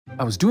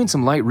I was doing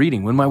some light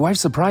reading when my wife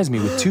surprised me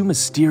with two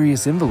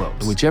mysterious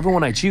envelopes. Whichever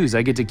one I choose,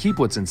 I get to keep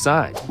what's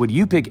inside. Would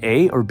you pick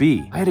A or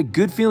B? I had a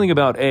good feeling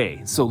about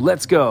A, so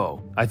let's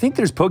go. I think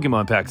there's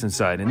Pokemon packs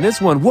inside, and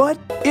this one, what?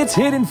 It's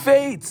Hidden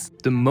Fates!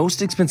 The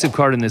most expensive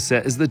card in this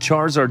set is the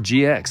Charizard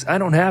GX. I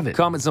don't have it.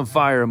 Comment some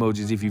fire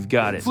emojis if you've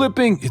got it.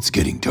 Flipping, it's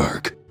getting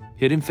dark.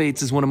 Hidden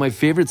Fates is one of my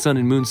favorite Sun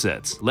and Moon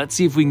sets. Let's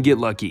see if we can get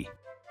lucky.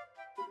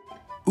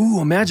 Ooh,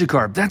 a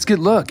Magikarp, that's good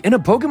luck. And a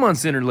Pokemon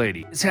Center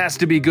lady. This has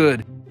to be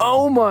good.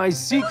 Oh my,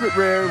 secret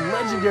rare,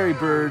 legendary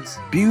birds.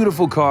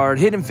 Beautiful card,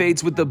 Hidden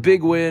Fates with the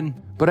big win.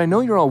 But I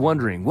know you're all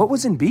wondering, what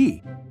was in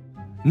B?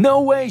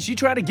 No way, she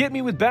tried to get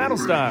me with battle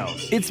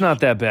styles. It's not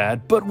that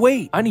bad, but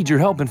wait, I need your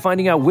help in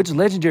finding out which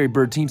legendary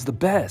bird team's the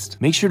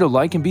best. Make sure to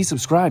like and be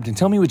subscribed and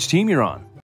tell me which team you're on.